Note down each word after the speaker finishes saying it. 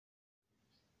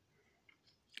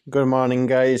Good morning,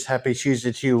 guys. Happy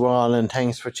Tuesday to you all, and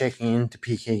thanks for checking into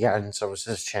PK Garden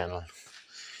Services channel.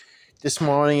 This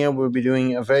morning I will be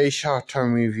doing a very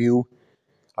short-term review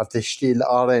of the STIHL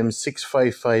RM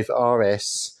 655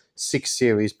 RS 6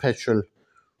 Series petrol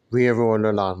rear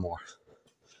roller lawnmower.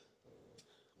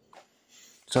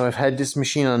 So I've had this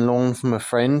machine on loan from a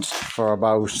friend for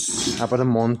about a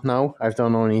month now. I've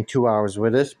done only 2 hours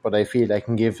with it, but I feel I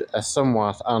can give a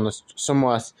somewhat honest,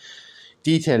 somewhat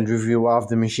detailed review of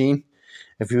the machine.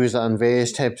 I've used it on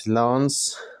various types of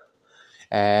lawns,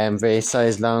 various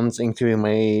size lawns, including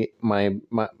my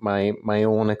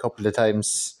own a couple of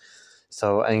times.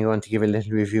 So I'm going to give a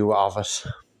little review of it.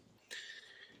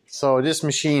 So this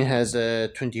machine has a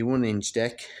 21-inch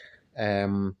deck.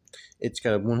 It's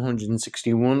got a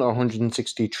 161 or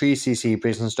 163cc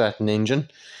Bristol Stratton engine.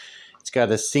 It's got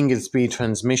a single-speed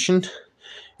transmission.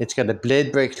 It's got a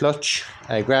blade brake clutch,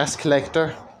 a grass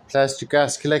collector, plastic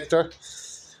grass collector.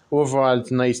 Overall, it's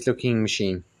a nice-looking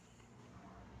machine.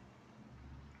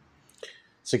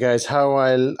 So, guys, how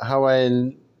I'll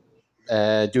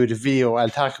do the video, I'll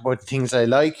talk about the things I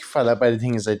like, followed by the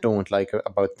things I don't like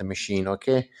about the machine.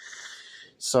 Okay.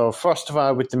 So first of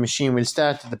all, with the machine, we'll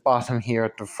start at the bottom here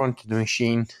at the front of the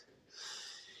machine.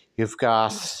 You've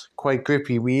got quite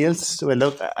grippy wheels. Well,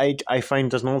 look, I find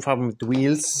there's no problem with the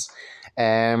wheels.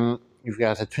 You've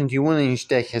got a 21-inch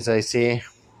deck, as I say.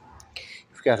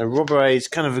 You've got a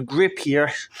rubberized kind of a grip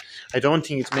here. I don't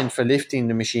think it's meant for lifting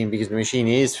the machine, because the machine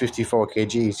is 54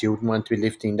 kg, so you wouldn't want to be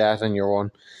lifting that on your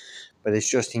own. But it's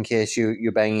just in case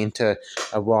you bang into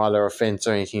a wall or a fence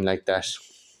or anything like that.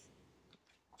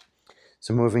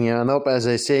 So moving on up, as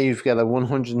I say, you've got a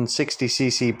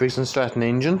 160cc Bristol Stratton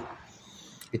engine.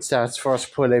 It starts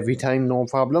first pull every time, no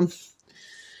problem.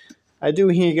 I do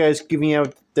hear guys giving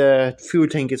out the fuel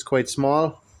tank is quite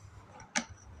small.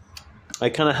 I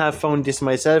kind of have found this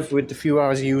myself with the few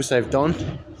hours of use I've done.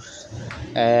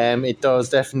 It does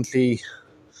definitely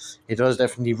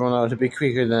run out a bit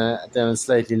quicker than a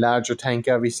slightly larger tank,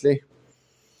 obviously.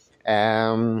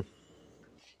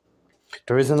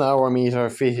 There is an hour meter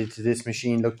fitted to this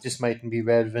machine. Look, this mightn't be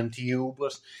relevant to you,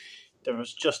 but there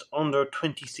was just under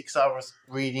 26 hours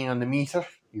reading on the meter.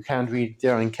 You can't read it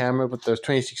there on camera, but there's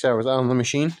 26 hours on the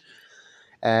machine.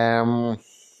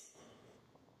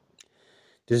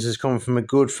 This is coming from a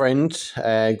good friend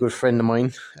of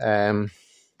mine. You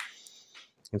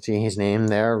can see his name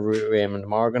there, Raymond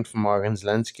Morgan from Morgan's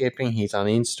Landscaping. He's on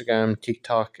Instagram,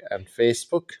 TikTok, and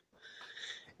Facebook.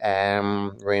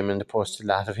 Raymond posted a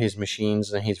lot of his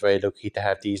machines, and he's very lucky to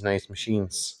have these nice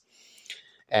machines.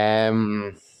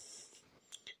 So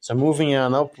moving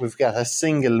on up, we've got a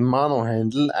single mono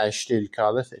handle, as STIHL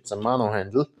call it. It's a mono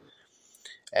handle.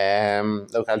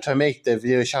 Look, I'll try to make the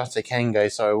video as short as I can,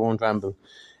 guys, so I won't ramble.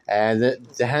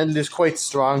 The handle is quite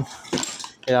strong.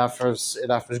 It offers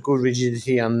good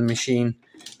rigidity on the machine.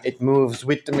 It moves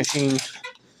with the machine.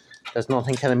 There's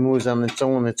nothing kind of moves on its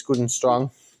own. It's good and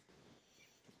strong.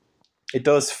 It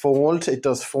does fold. It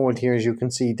does fold here, as you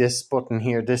can see. This button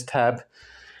here, this tab.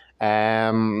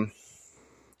 It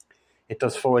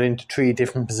does fold into 3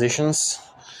 different positions.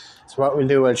 So what we'll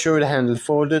do, I'll show you the handle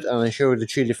folded, and I'll show you the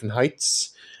 3 different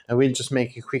heights. I will just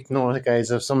make a quick note,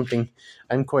 guys, of something.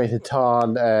 I'm quite a tall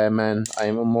man.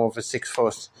 I'm more of a 6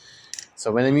 foot.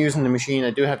 So when I'm using the machine,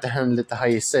 I do have to handle it the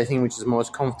highest setting, which is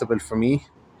most comfortable for me.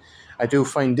 I do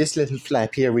find this little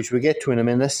flap here, which we'll get to in a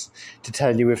minute, to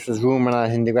tell you if there's room or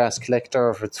not in the grass collector,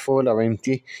 or if it's full or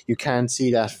empty. You can't see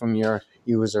that from your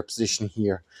user position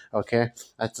here. Okay,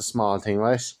 that's a small thing,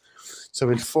 right? So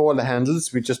we'll fold the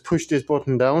handles. We just push this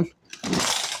button down.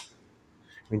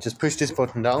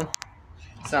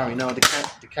 Sorry, now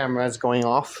the camera is going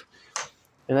off.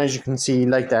 And as you can see,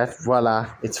 like that,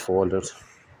 voila, it's folded.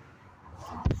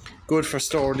 Good for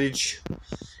storage.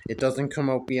 It doesn't come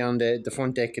out beyond the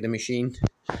front deck of the machine.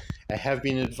 I have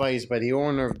been advised by the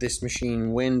owner of this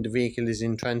machine, when the vehicle is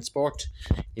in transport,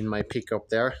 in my pickup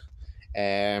there,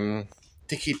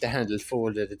 to keep the handle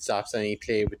folded. It stops any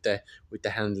play with the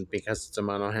handle, because it's a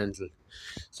mono handle.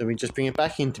 So we just bring it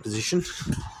back into position,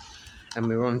 and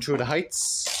we run through the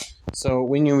heights. So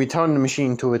when you return the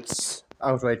machine to its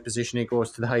outright position, it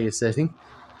goes to the highest setting.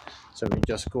 So we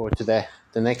just go to the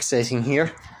next setting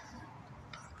here.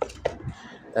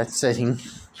 That's the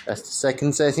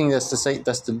second setting. That's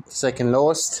the second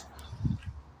lowest,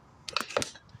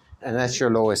 and that's your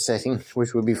lowest setting,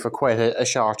 which will be for quite a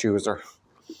short user.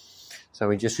 So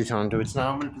we just return to its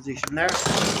normal position there.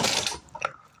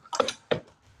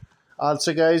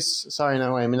 Also, guys, sorry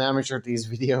now, I'm an amateur at these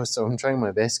videos, so I'm trying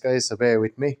my best, guys, so bear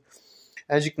with me.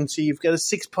 As you can see, you've got a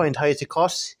 6-point height to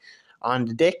cut on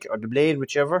the deck, or the blade,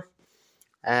 whichever.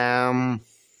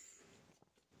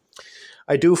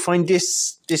 I do find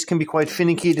this can be quite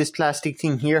finicky, this plastic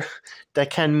thing here that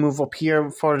can move up here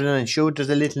further than it should. There's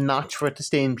a little notch for it to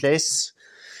stay in place,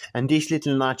 and this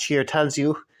little notch here tells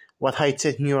you what height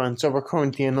setting you're on. So we're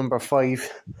currently on number 5.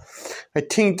 I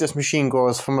think this machine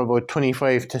goes from about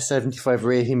 25 to 75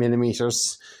 or 80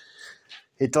 millimeters.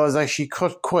 It does actually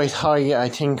cut quite high. I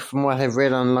think from what I've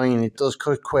read online, it does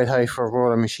cut quite high for a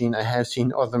roller machine. I have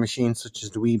seen other machines such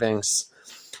as the Weebanks,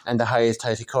 and the highest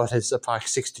height it cut is approximately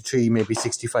 63, maybe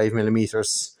 65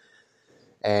 millimeters.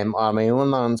 On my own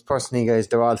lawns, personally, guys,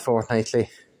 they're all fortnightly.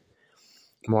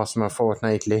 Most of them are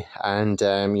fortnightly, and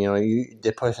you know,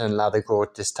 they put in a lot of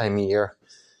growth this time of year.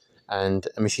 And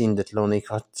a machine that'll only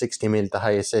cut 60 mil, the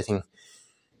highest setting,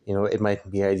 you know, it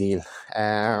mightn't be ideal.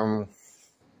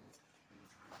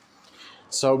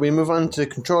 So we move on to the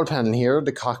control panel here,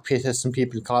 the cockpit as some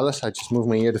people call it. I just move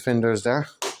my ear defenders there.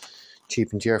 Cheap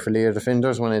and cheerful ear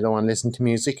defenders. When I don't want to listen to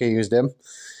music, I use them.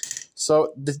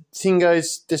 So the thing,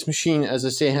 guys, this machine, as I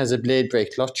say, has a blade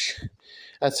brake clutch.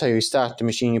 That's how you start the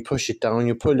machine. You push it down,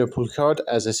 you pull your pull cord.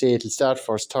 As I say, it'll start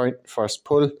first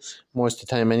pull, most of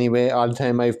the time anyway. All the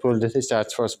time I've pulled it, it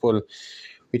starts first pull.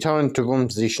 We turn to run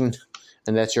position,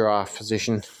 and that's your off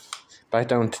position. Back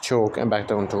down to choke, and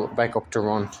back up to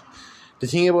run. The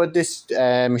thing about this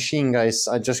machine, guys,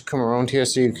 I just come around here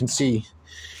so you can see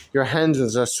your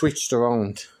handles are switched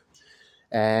around.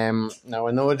 Now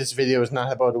I know this video is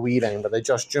not about a Weebang, but I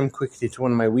just jumped quickly to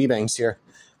one of my Weebangs here.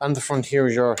 On the front here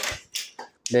is your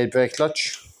blade brake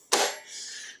clutch.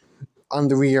 On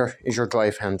the rear is your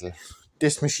drive handle.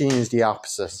 This machine is the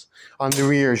opposite. On the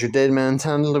rear is your dead man's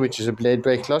handle, which is a blade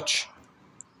brake clutch.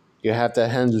 You have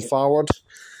that handle forward,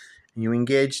 and you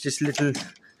engage this little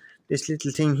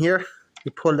thing here. You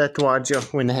pull that towards you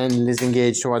when the handle is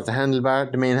engaged towards the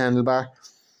handlebar, the main handlebar,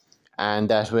 and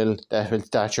that will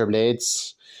start your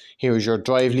blades. Here is your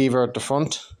drive lever at the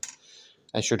front.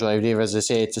 That's your drive lever. As I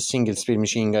say, it's a single speed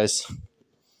machine, guys.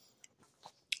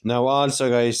 Now also,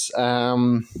 guys,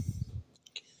 I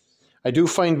do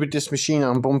find with this machine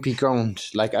on bumpy ground,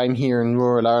 like I'm here in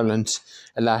rural Ireland,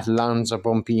 a lot of lawns are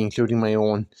bumpy, including my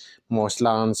own. Most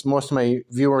lawns, most of my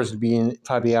viewers will be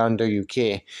probably under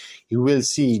UK. You will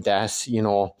see that, you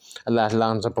know, a lot of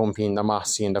lawns are bumpy and they're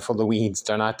mossy and they're full of weeds.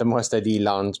 They're not the most ideal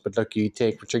lawns, but look, you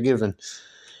take what you're given.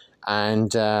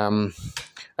 And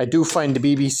I do find the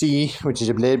BBC, which is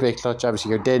a blade brake clutch, obviously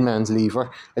your dead man's lever,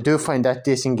 I do find that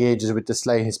disengages with the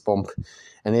slightest bump.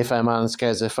 And if I'm honest,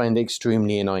 guys, I find it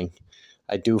extremely annoying.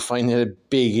 I do find it a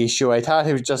big issue. I thought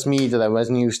it was just me that I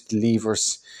wasn't used to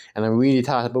levers, and I really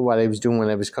thought about what I was doing when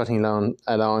I was cutting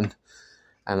a lawn,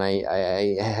 and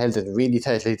I held it really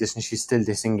tight like this, and she's still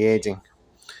disengaging.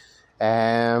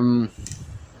 Let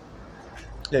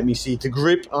me see the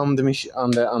grip on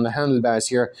the handlebars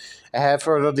here. I have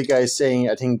heard other guys saying,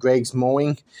 I think Greg's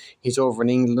Mowing, he's over in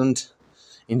England,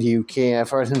 in the UK. I've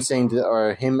heard him saying that,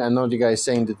 or him and other guys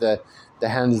saying that the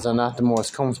handles are not the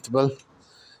most comfortable.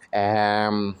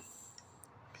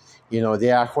 You know,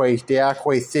 they are quite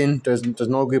thin. There's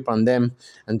no grip on them,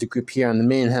 and the grip here on the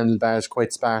main handlebar is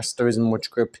quite sparse. There isn't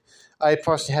much grip. I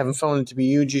personally haven't found it to be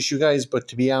a huge issue, guys, but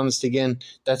to be honest, again,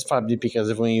 that's probably because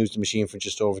I've only used the machine for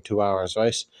just over 2 hours,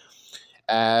 right?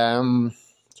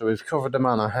 So we've covered them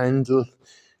on a handle.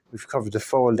 We've covered the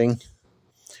folding.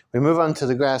 We move on to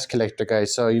the grass collector,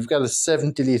 guys. So you've got a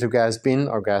 70-litre grass bin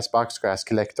or grass box grass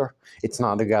collector. It's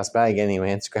not a grass bag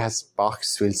anyway. It's a grass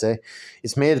box, we'll say.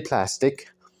 It's made of plastic.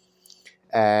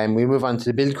 And we move on to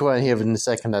the build coil here in a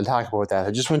second. I'll talk about that.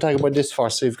 I just want to talk about this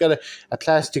first. So you've got a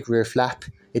plastic rear flap.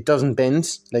 It doesn't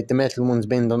bend like the metal ones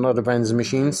bend on other brands of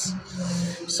machines.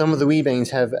 Some of the Weebangs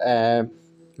have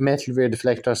metal rear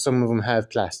deflector. Some of them have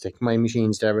plastic. My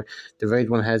machines, the red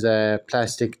one has a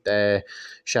plastic. The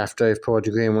Shaft Drive Pro,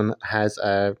 the green one, has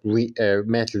a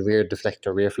metal rear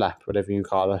deflector, rear flap, whatever you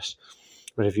call it,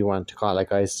 whatever you want to call it,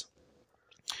 guys.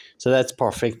 So that's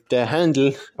perfect. The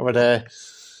handle or the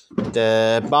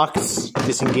box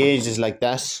disengages like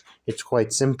that. It's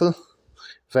quite simple,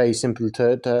 very simple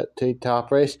to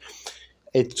operate.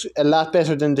 It's a lot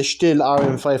better than the STIHL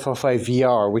RM 545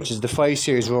 VR, which is the 5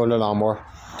 Series roller lawnmower.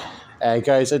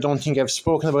 Guys, I don't think I've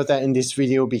spoken about that in this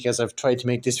video because I've tried to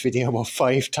make this video about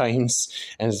 5 times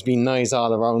and it's been noise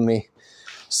all around me.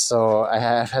 So I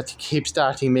have had to keep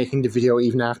making the video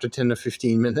even after 10 or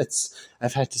 15 minutes.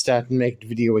 I've had to start and make the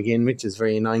video again, which is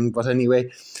very annoying. But anyway,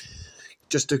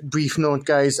 just a brief note,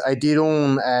 guys. I did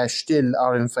own a STIHL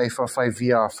RM 545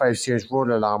 VR 5 Series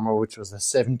roller lawnmower, which was a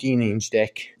 17-inch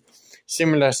deck.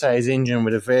 Similar size engine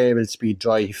with a variable speed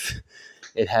drive.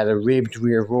 It had a ribbed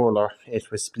rear roller.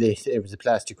 It was split. It was a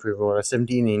plastic rear roller,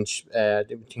 17-inch. I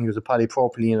think it was a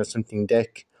polypropylene or something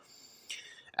deck.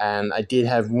 and I did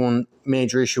have one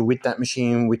major issue with that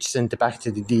machine which sent it back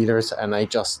to the dealers, and I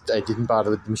didn't bother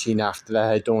with the machine after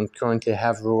that. I don't currently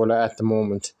have a roller at the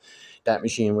moment. That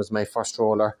machine was my first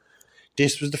roller.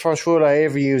 This was the first roller I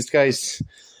ever used, guys.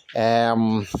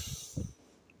 After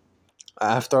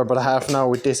about a half an hour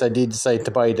with this, I did decide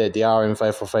to buy the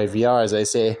RM545VR, as I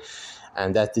say,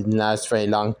 and that didn't last very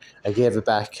long. I gave it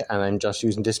back, and I'm just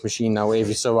using this machine now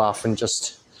every so often,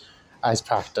 just as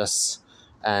practice,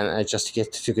 and just to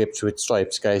get to grips with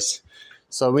stripes, guys.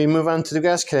 So we move on to the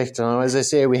grass collector now. As I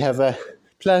say, we have a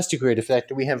plastic rear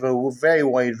deflector. We have a very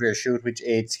wide rear chute which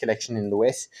aids collection in the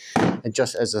wet. And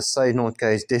just as a side note,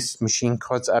 guys, this machine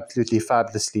cuts absolutely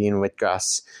fabulously in wet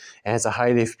grass. It has a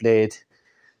high lift blade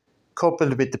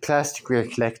coupled with the plastic rear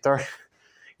collector.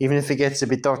 Even if it gets a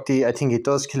bit dirty, I think it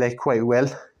does collect quite well.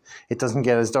 It doesn't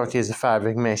get as dirty as a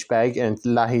fabric mesh bag, and it's a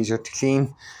lot easier to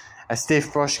clean. A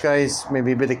stiff brush, guys,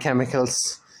 maybe a bit of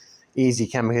chemicals, easy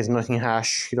chemicals, nothing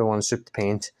harsh, you don't want to strip the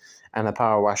paint, and a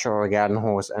power washer or a garden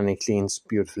hose, and it cleans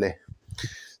beautifully.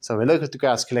 So we look at the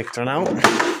grass collector now.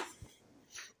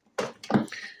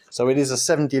 So it is a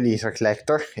 70 litre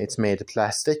collector. It's made of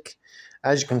plastic.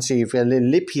 As you can see, we've got a little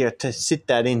lip here to sit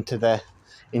that into the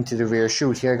rear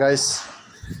chute here, guys.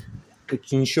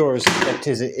 It ensures that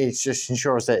it just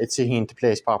ensures that it's sitting into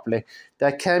place properly.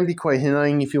 That can be quite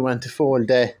annoying if you want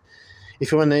to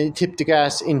if you want to tip the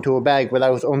grass into a bag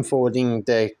without unfolding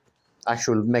the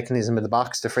actual mechanism of the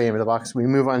box, the frame of the box. We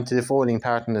move on to the folding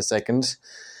part in a second.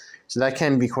 So that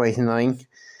can be quite annoying.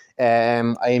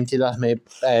 I empty a lot of my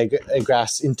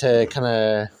grass into kind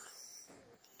of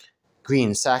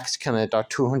green sacks, kind of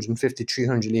 250,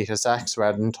 300 litre sacks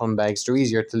rather than ton bags. They're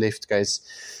easier to lift, guys,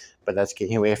 but that's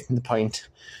getting away from the point.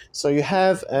 So you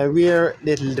have a rear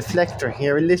little deflector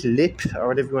here, a little lip, or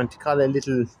whatever you want to call it, a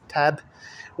little tab.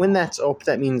 When that's up,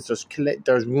 that means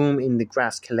there's room in the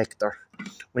grass collector.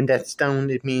 When that's down,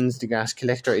 it means the grass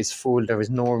collector is full, there is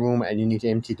no room, and you need to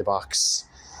empty the box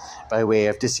by way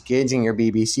of disengaging your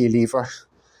BBC lever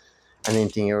and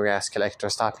emptying your grass collector,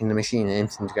 stopping the machine and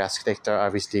emptying the grass collector,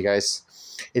 obviously, guys.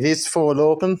 It is fold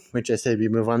open, which I said we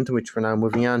move on to, which we're now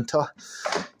moving on to.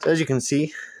 So as you can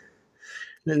see,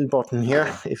 little button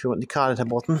here, if you want to call it a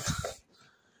button.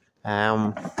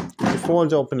 It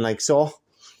folds open like so.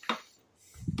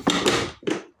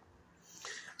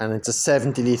 And it's a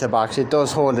 70 litre box. It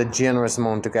does hold a generous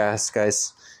amount of gas,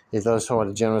 guys. It does hold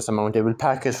a generous amount. It will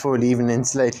pack it full even in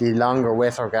slightly longer,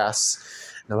 wetter gas.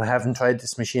 Now, I haven't tried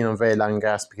this machine on very long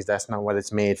gas because that's not what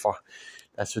it's made for.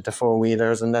 That's what the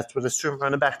four-wheelers and that's what the stripper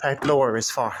and the backpack blower is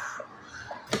for.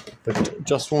 But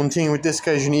just one thing with this,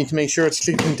 guys, you need to make sure it's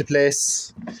clicked into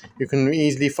place. You can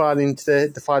easily fall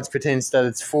into the false pretense that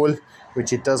it's full,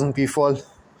 which it doesn't be full.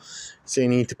 So you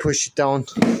need to push it down,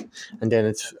 and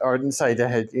then or inside the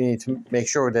head, you need to make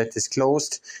sure that it's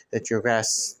closed, that your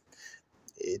grass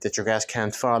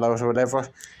can't fall out or whatever.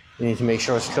 You need to make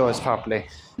sure it's closed properly.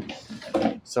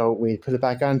 So we put it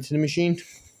back onto the machine.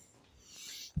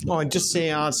 Oh, and just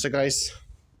say also, guys,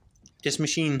 this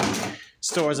machine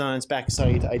stores on its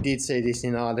backside. I did say this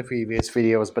in all the previous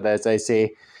videos, but as I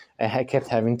say, I kept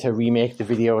having to remake the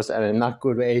videos, and I'm not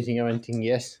good with editing or anything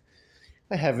yet.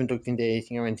 I haven't looked into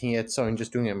anything or anything yet, so I'm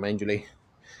just doing it manually.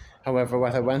 However,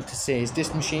 what I want to say is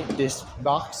this machine, this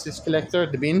box, this collector,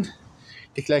 the bin,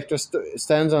 the collector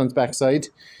stands on its backside.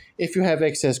 If you have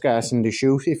excess gas in the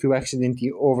chute, if you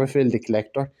accidentally overfill the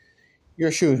collector,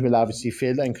 your chute will obviously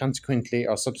fill, and consequently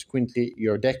or subsequently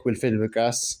your deck will fill with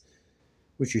gas,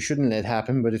 which you shouldn't let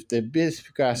happen. But if the bit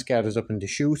of gas gathers up in the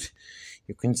chute,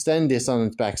 you can stand this on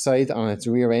its backside, on its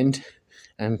rear end,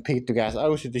 and pick the gas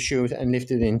out of the chute and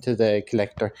lift it into the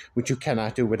collector, which you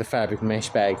cannot do with a fabric mesh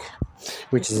bag,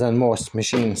 which is on most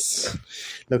machines.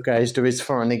 Look, guys, there is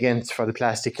for and against for the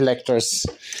plastic collectors.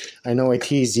 I know I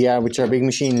tease you, which are a big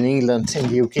machine in England, in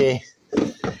the UK.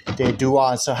 They do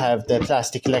also have the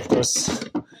plastic collectors.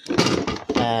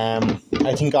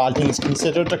 I think all things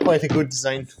considered, they're quite a good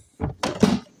design.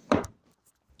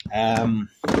 I'll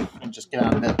just get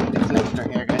on the collector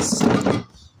here, guys.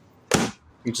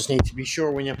 You just need to be sure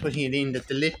when you're putting it in that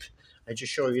the lip, I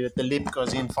just show you that the lip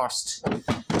goes in first,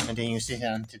 and then you sit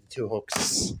on to the two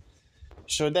hooks.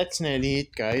 So that's nearly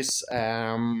it, guys.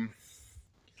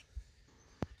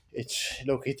 It's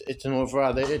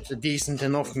a decent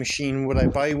enough machine. Would I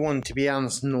buy one? To be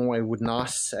honest, no, I would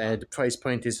not. The price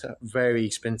point is very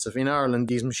expensive. In Ireland,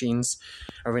 these machines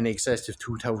are in excess of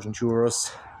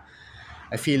 €2,000.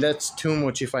 I feel that's too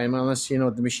much, if I'm honest. You know,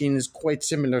 the machine is quite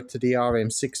similar to the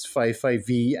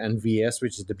RM655V and VS,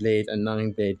 which is the blade and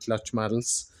 9-blade clutch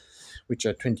models, which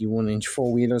are 21-inch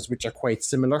four-wheelers, which are quite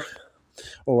similar.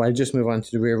 Oh, I'll just move on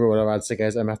to the rear roller rods, so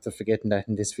guys, I'm after forgetting that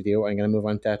in this video. I'm going to move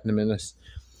on to that in a minute.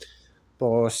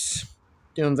 But,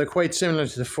 you know, they're quite similar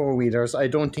to the four-wheelers. I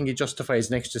don't think it justifies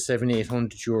an extra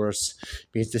 €700-800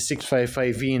 because the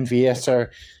 655V and VS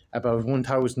are about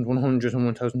 1,100 and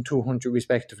 1,200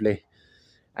 respectively.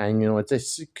 And, you know,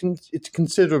 it's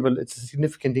considerable. It's a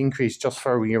significant increase just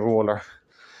for a rear roller.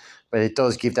 But it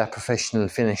does give that professional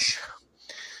finish.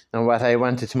 Now, what I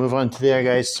wanted to move on to there,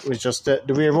 guys, was just the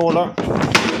rear roller.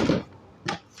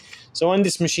 So on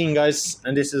this machine, guys,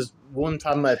 and this is one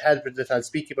problem I've had with it, I'll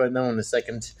speak about now in a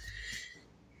second.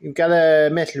 You've got a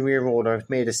metal rear roller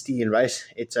made of steel, right?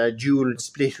 It's a dual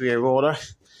split rear roller.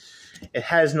 It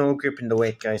has no grip in the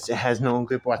weight, guys. It has no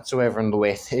grip whatsoever in the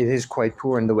weight. It is quite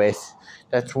poor in the weight.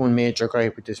 That's one major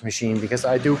gripe with this machine, because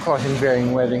I do cut in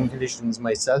varying weathering conditions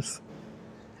myself.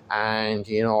 And,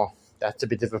 you know, that's a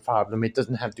bit of a problem. It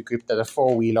doesn't have the grip that a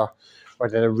four-wheeler or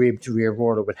that a ribbed rear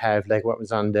roller would have, like what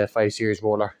was on the 5 Series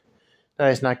roller. Now,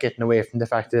 it's not getting away from the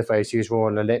fact that the 5 Series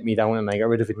roller let me down and I got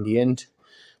rid of it in the end.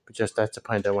 But just that's the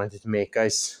point I wanted to make,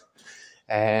 guys.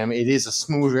 It is a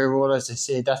smooth rear roller, as I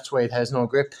say. That's why it has no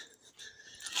grip.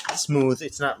 It's smooth.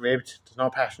 It's not ribbed. There's no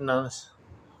pattern on it.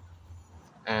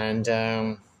 And,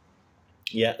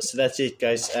 yeah, so that's it,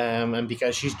 guys. And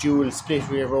because she's dual split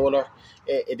rear roller,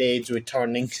 it aids with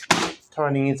turning.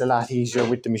 Turning is a lot easier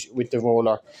with the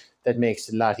roller. That makes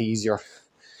it a lot easier.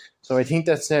 So I think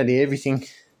that's nearly everything.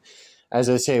 As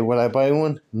I say, will I buy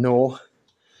one? No.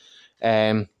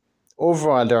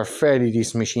 Overall, they're a fairly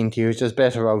decent machine to use. There's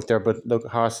better out there, but look,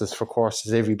 horses for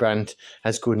courses. Every brand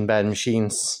has good and bad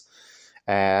machines.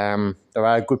 There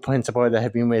are good points about it that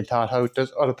have been well thought out.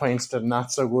 There's other points that are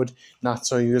not so good, not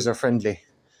so user-friendly.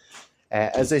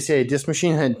 As I say, this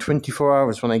machine had 24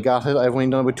 hours when I got it. I've only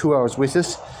done about 2 hours with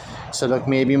it. So look,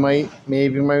 maybe my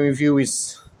review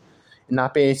is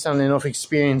not based on enough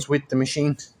experience with the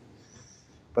machine.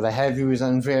 But I have used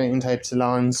on varying types of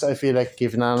lawns. I feel like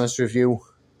giving an honest review.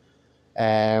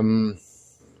 So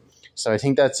I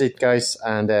think that's it, guys.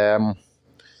 And I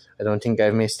don't think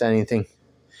I've missed anything.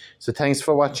 So thanks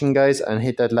for watching, guys. And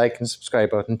hit that like and subscribe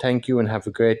button. Thank you and have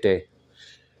a great day.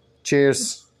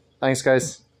 Cheers. Thanks,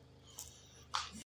 guys.